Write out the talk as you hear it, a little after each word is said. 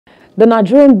The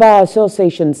Nigerian Bar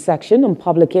Association Section on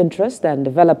Public Interest and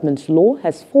Development Law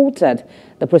has faulted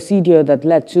the procedure that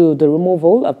led to the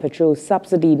removal of petrol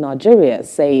subsidy in Nigeria,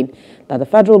 saying that the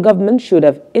federal government should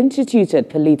have instituted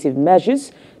palliative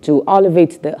measures to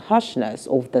alleviate the harshness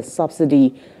of the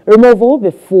subsidy removal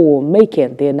before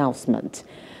making the announcement.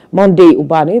 Monday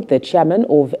Ubani, the chairman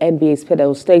of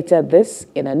NBA-SPIDEL, stated this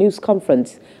in a news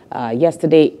conference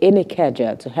yesterday in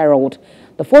Ikeja to herald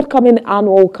the forthcoming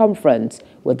annual conference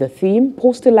with the theme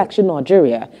Post-Election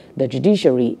Nigeria, the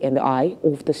Judiciary in the Eye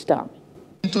of the Storm.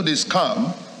 Into the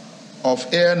scam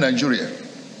of Air Nigeria,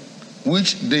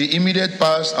 which the immediate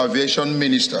past aviation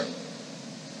minister,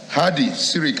 Hadi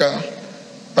Sirika,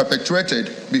 perpetrated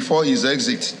before his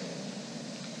exit.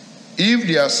 If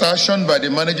the assertion by the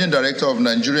managing director of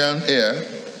Nigerian Air,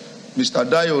 Mr.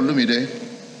 Dayo Olumide,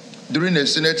 during a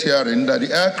Senate hearing that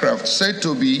the aircraft said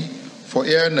to be for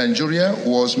Air Nigeria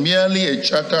was merely a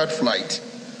chartered flight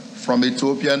from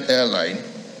Ethiopian airline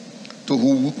to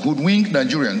hoodwink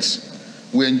Nigerians,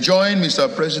 we enjoin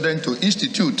Mr. President to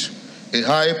institute a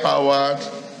high-powered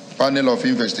panel of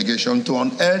investigation to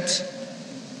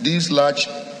unearth this large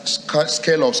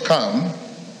scale of scam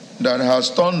that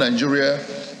has turned Nigeria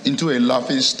into a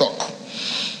laughingstock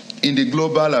in the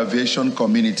global aviation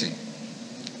community.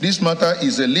 This matter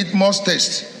is a litmus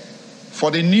test for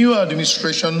the new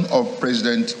administration of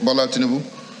President Bola Tinubu,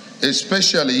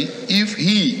 especially if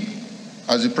he,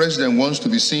 as the president, wants to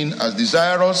be seen as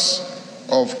desirous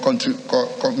of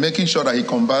making sure that he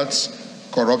combats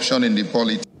corruption in the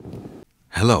politics.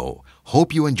 Hello,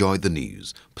 hope you enjoyed the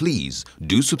news. Please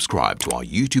do subscribe to our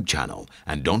YouTube channel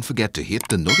and don't forget to hit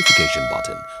the notification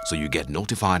button so you get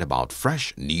notified about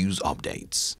fresh news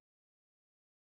updates.